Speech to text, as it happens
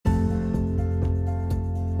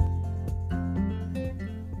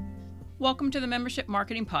Welcome to the Membership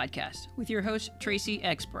Marketing Podcast with your host, Tracy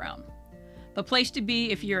X. Brown. The place to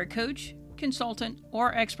be if you're a coach, consultant,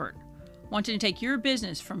 or expert wanting to take your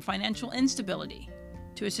business from financial instability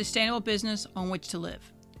to a sustainable business on which to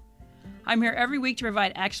live. I'm here every week to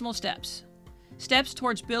provide actionable steps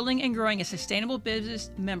towards building and growing a sustainable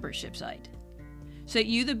business membership site, so that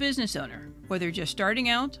you, the business owner, whether you're just starting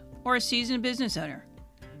out or a seasoned business owner,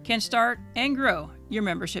 can start and grow your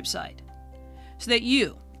membership site, so that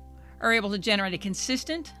you are able to generate a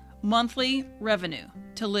consistent monthly revenue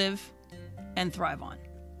to live and thrive on.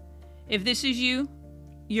 If this is you,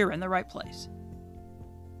 you're in the right place.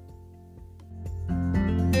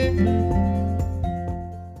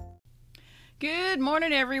 Good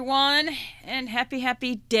morning, everyone, and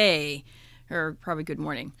happy day, or probably good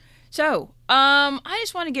morning. So, I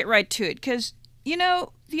just want to get right to it because, this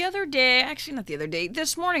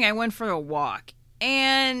morning I went for a walk.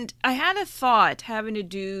 And I had a thought having to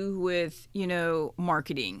do with,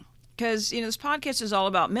 marketing. Because, this podcast is all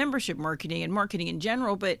about membership marketing and marketing in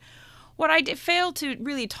general. But what I failed to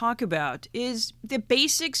really talk about is the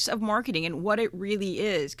basics of marketing and what it really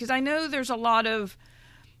is. Because I know there's a lot of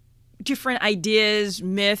different ideas,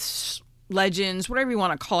 myths, legends, whatever you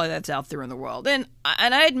want to call it, that's out there in the world. And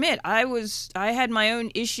I admit, I had my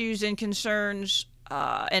own issues and concerns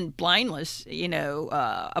and blindness,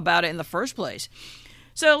 about it in the first place.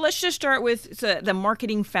 So let's just start with the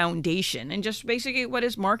marketing foundation and just basically what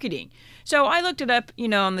is marketing. So I looked it up,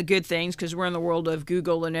 on the good things because we're in the world of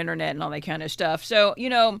Google and internet and all that kind of stuff. So,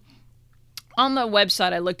 on the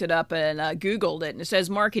website, I looked it up and Googled it, and it says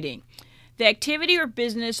marketing: the activity or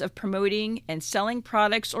business of promoting and selling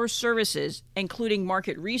products or services, including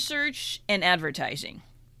market research and advertising.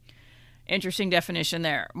 Interesting definition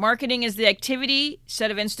there. Marketing is the activity,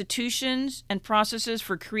 set of institutions and processes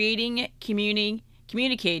for creating,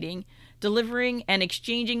 communicating, delivering, and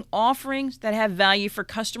exchanging offerings that have value for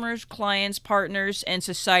customers, clients, partners, and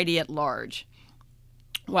society at large.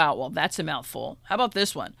 Wow, well, that's a mouthful. How about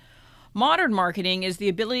this one? Modern marketing is the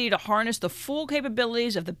ability to harness the full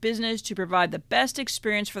capabilities of the business to provide the best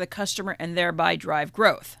experience for the customer and thereby drive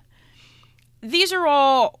growth. These are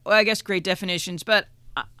all, I guess, great definitions, but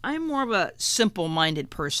I'm more of a simple-minded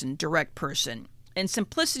person, direct person. And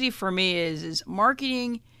simplicity for me is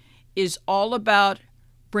marketing is all about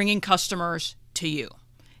bringing customers to you.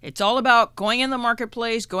 It's all about going in the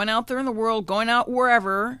marketplace, going out there in the world, going out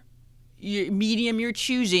wherever medium you're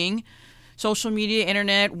choosing, social media,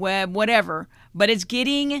 internet, web, whatever. But it's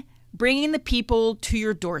bringing the people to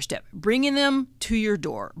your doorstep, bringing them to your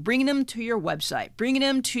door, bringing them to your website, bringing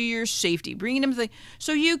them to your safety, bringing them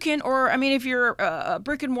so you can, if you're a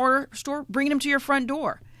brick and mortar store, bringing them to your front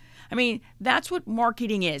door. That's what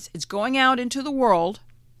marketing is. It's going out into the world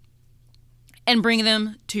and bringing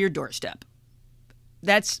them to your doorstep.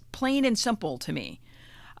 That's plain and simple to me.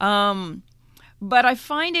 But I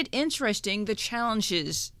find it interesting, the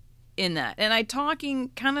challenges in that. And I'm talking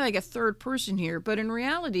kind of like a third person here, but in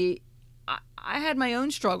reality, I had my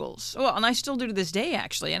own struggles. Well, and I still do to this day,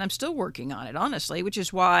 actually, and I'm still working on it, honestly, which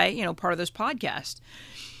is why, part of this podcast.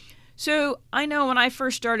 So I know when I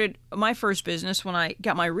first started my first business, when I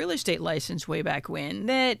got my real estate license way back when,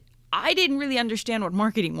 that I didn't really understand what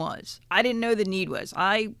marketing was. I didn't know the need was.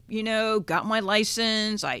 I, got my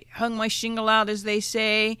license, I hung my shingle out, as they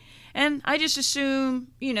say, and I just assumed,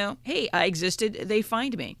 hey, I existed, they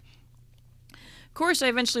find me. Of course, I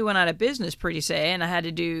eventually went out of business, and I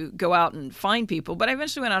had to go out and find people. But I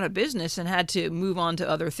eventually went out of business and had to move on to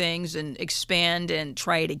other things and expand and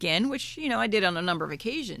try it again, which, I did on a number of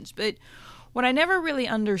occasions. But what I never really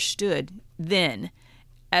understood then,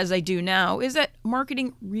 as I do now, is that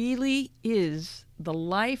marketing really is the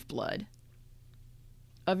lifeblood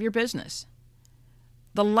of your business.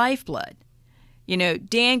 The lifeblood.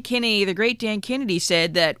 Dan Kennedy, the great Dan Kennedy,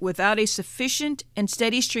 said that without a sufficient and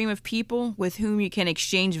steady stream of people with whom you can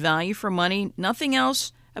exchange value for money, nothing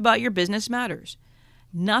else about your business matters.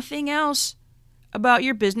 Nothing else about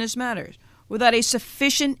your business matters without a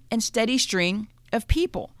sufficient and steady stream of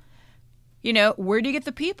people. Where do you get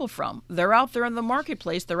the people from? They're out there in the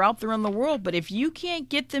marketplace. They're out there in the world. But if you can't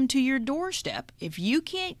get them to your doorstep, if you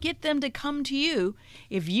can't get them to come to you,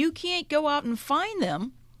 if you can't go out and find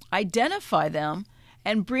them, identify them,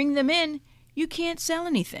 and bring them in, you can't sell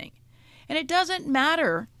anything. And it doesn't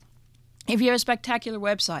matter if you have a spectacular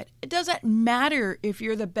website. It doesn't matter if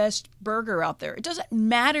you're the best burger out there. It doesn't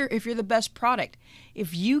matter if you're the best product.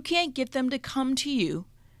 If you can't get them to come to you,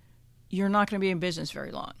 you're not going to be in business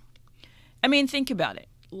very long. Think about it.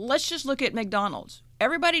 Let's just look at McDonald's.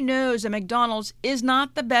 Everybody knows that McDonald's is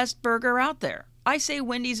not the best burger out there. I say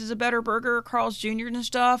Wendy's is a better burger, Carl's Jr. and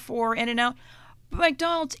stuff, or In-N-Out. But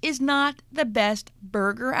McDonald's is not the best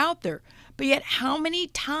burger out there. But yet, how many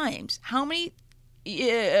times, how many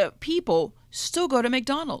people still go to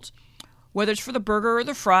McDonald's? Whether it's for the burger or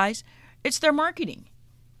the fries, it's their marketing.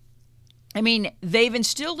 I mean, they've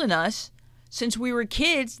instilled in us since we were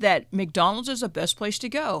kids that McDonald's is the best place to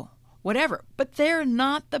go, whatever. But they're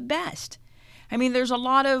not the best. I mean, there's a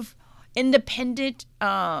lot of independent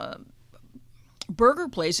burger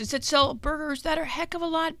places that sell burgers that are a heck of a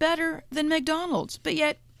lot better than McDonald's. But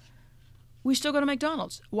yet, we still go to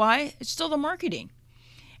McDonald's. Why? It's still the marketing.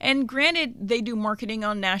 And granted, they do marketing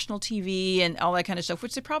on national TV and all that kind of stuff,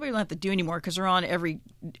 which they probably don't have to do anymore because they're on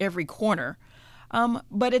every corner.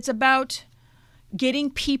 But it's about getting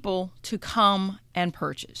people to come and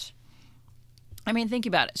purchase. I mean, think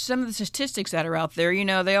about it. Some of the statistics that are out there,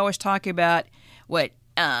 they always talk about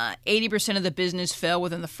 80% of the business fell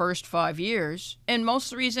within the first 5 years. And most of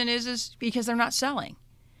the reason is because they're not selling.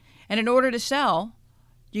 And in order to sell,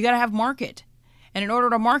 you got to have market. And in order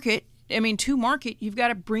to market, you've got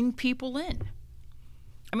to bring people in.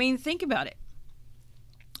 I mean, think about it.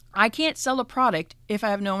 I can't sell a product if I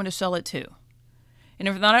have no one to sell it to. And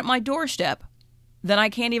if they're not at my doorstep, then I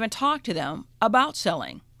can't even talk to them about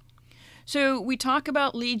selling. So we talk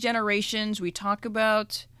about lead generations. We talk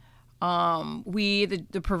about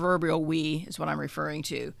the proverbial we is what I'm referring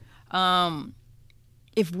to.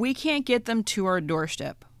 If we can't get them to our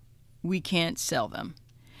doorstep, we can't sell them.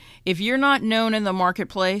 If you're not known in the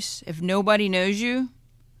marketplace, if nobody knows you,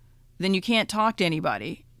 then you can't talk to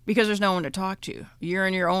anybody because there's no one to talk to. You're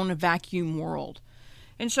in your own vacuum world.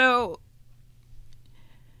 And so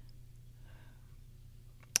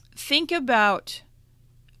think about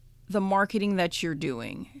the marketing that you're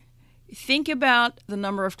doing. Think about the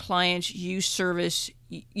number of clients you service,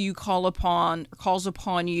 you calls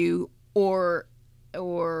upon you, or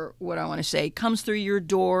what I want to say, comes through your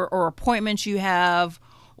door, or appointments you have,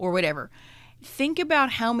 or whatever. Think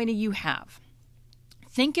about how many you have.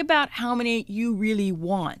 Think about how many you really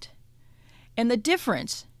want. And the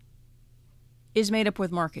difference is made up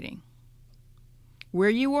with marketing. Where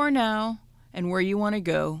you are now and where you want to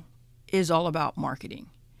go is all about marketing.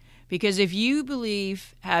 Because if you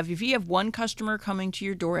have one customer coming to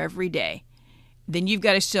your door every day, then you've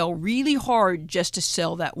got to sell really hard just to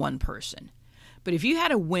sell that one person. But if you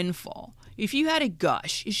had a windfall, if you had a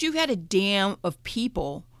gush, if you had a dam of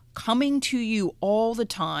people coming to you all the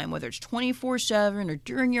time, whether it's 24/7 or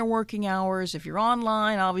during your working hours, if you're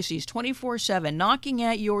online, obviously it's 24/7, knocking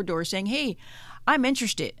at your door saying, hey, I'm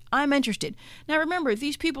interested. Now remember,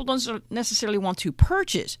 these people don't necessarily want to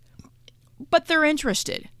purchase, but they're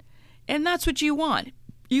interested. And that's what you want.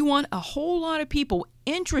 You want a whole lot of people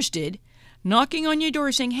interested knocking on your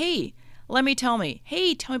door saying, hey, tell me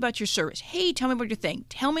about your service. Hey, tell me about your thing.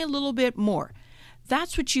 Tell me a little bit more.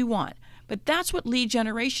 That's what you want. But that's what lead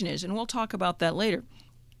generation is, and we'll talk about that later.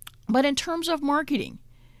 But in terms of marketing,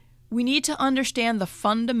 we need to understand the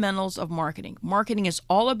fundamentals of marketing. Marketing is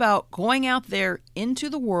all about going out there into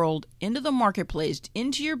the world, into the marketplace,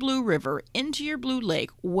 into your blue river, into your blue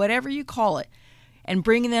lake, whatever you call it, and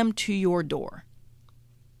bringing them to your door.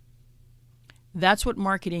 That's what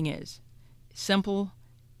marketing is. Simple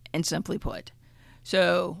and simply put.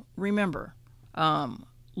 So remember,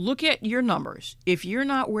 look at your numbers. If you're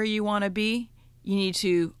not where you want to be, you need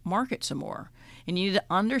to market some more. And you need to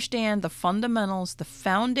understand the fundamentals, the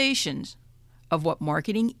foundations of what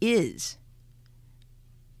marketing is,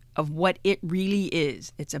 of what it really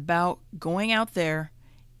is. It's about going out there,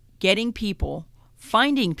 getting people,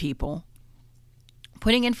 finding people,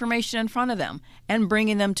 putting information in front of them, and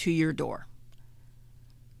bringing them to your door.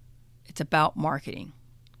 It's about marketing.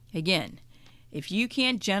 Again, if you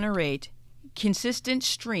can't generate consistent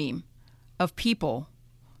stream of people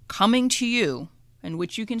coming to you in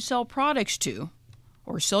which you can sell products to,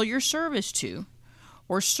 or sell your service to,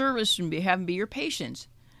 or service and have them be your patients,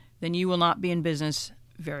 then you will not be in business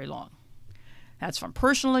very long. That's from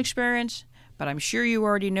personal experience, but I'm sure you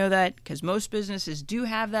already know that because most businesses do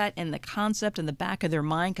have that in the concept in the back of their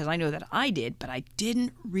mind, because I know that I did, but I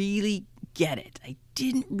didn't really get it. I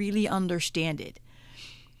didn't really understand it.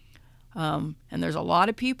 And there's a lot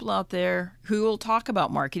of people out there who will talk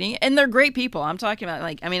about marketing, and they're great people. I'm talking about,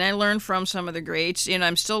 I learned from some of the greats,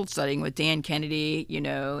 I'm still studying with Dan Kennedy,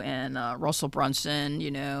 and Russell Brunson,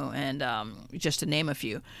 and just to name a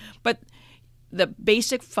few. But the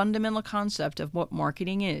basic fundamental concept of what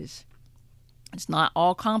marketing is, it's not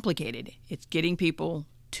all complicated. It's getting people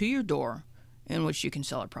to your door in which you can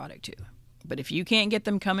sell a product to. But if you can't get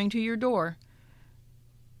them coming to your door,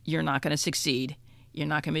 you're not going to succeed. You're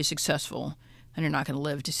not going to be successful, and you're not going to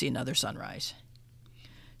live to see another sunrise.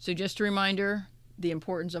 So just a reminder, the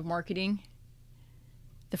importance of marketing.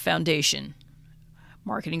 the foundation.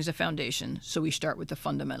 Marketing is a foundation, so we start with the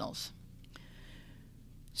fundamentals.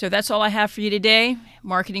 So that's all I have for you today.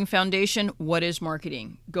 Marketing foundation. What is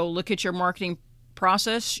marketing? Go look at your marketing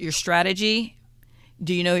process, your strategy.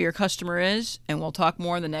 Do you know who your customer is? And we'll talk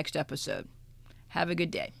more in the next episode. Have a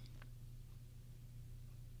good day.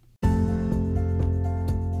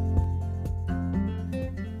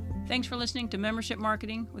 Thanks for listening to Membership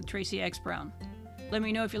Marketing with Tracy X. Brown. Let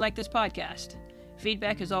me know if you like this podcast.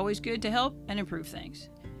 Feedback is always good to help and improve things.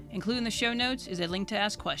 Included in the show notes is a link to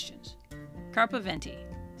ask questions. Carpe Venti.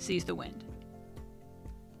 Seize the wind.